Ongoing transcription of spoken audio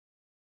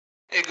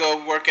Hey,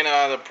 go working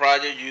on the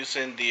project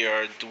using the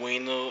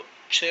Arduino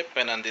chip,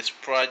 and on this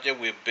project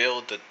we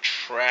build the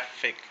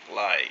traffic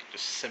light,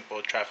 just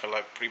simple traffic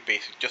light, pretty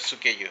basic, just to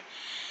get your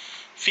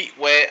feet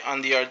wet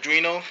on the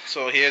Arduino.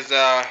 So here's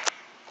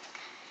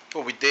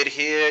what we did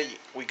here.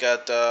 We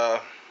got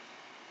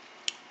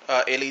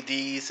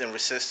LEDs and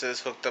resistors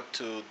hooked up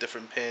to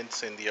different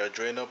pins in the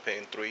Arduino,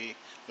 pin 3,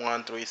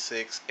 1, 3,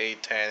 6,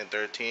 8, 10, and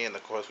 13, and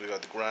of course we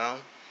got the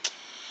ground.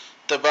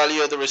 The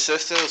value of the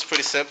resistor is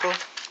pretty simple.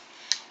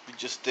 We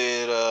just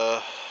did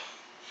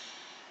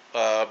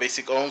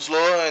basic Ohm's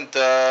law, and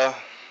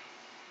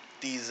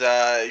these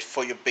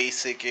for your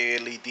basic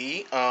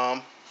LED.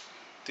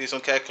 Did some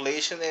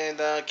calculation,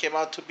 and came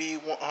out to be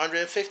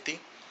 150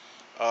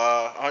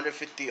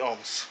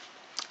 ohms.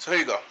 So here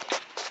you go.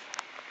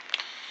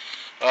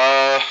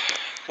 Uh,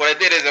 what I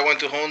did is I went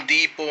to Home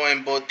Depot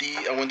and bought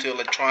these. I went to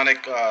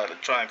electronic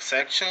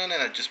section,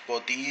 and I just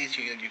bought these.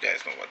 You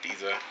guys know what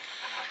these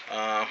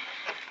are.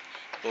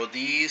 Bought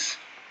these,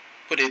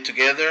 put it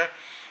together.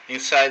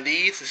 Inside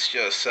these is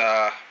just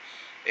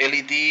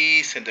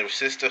LEDs and the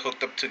resistor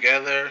hooked up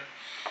together.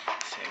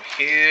 Same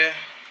here.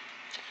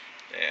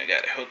 Then I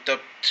got it hooked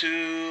up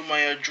to my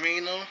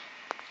Arduino.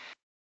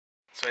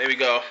 So here we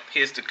go.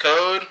 Here's the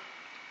code.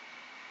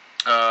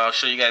 I'll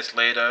show you guys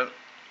later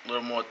a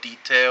little more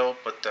detail,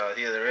 but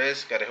here there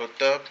is. Got it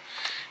hooked up.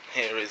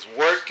 Here is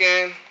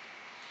working.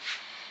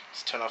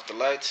 Let's turn off the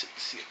lights so you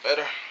can see it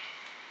better.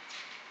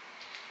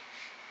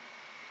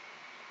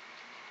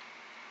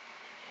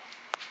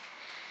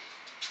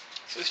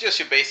 So it's just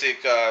your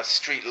basic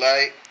street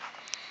light,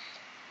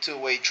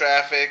 two-way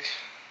traffic,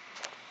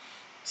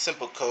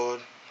 simple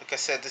code. Like I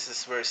said, this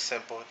is very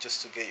simple,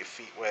 just to get your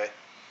feet wet.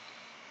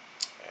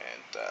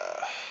 And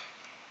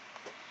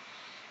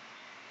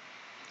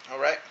all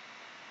right,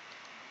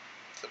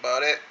 that's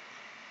about it.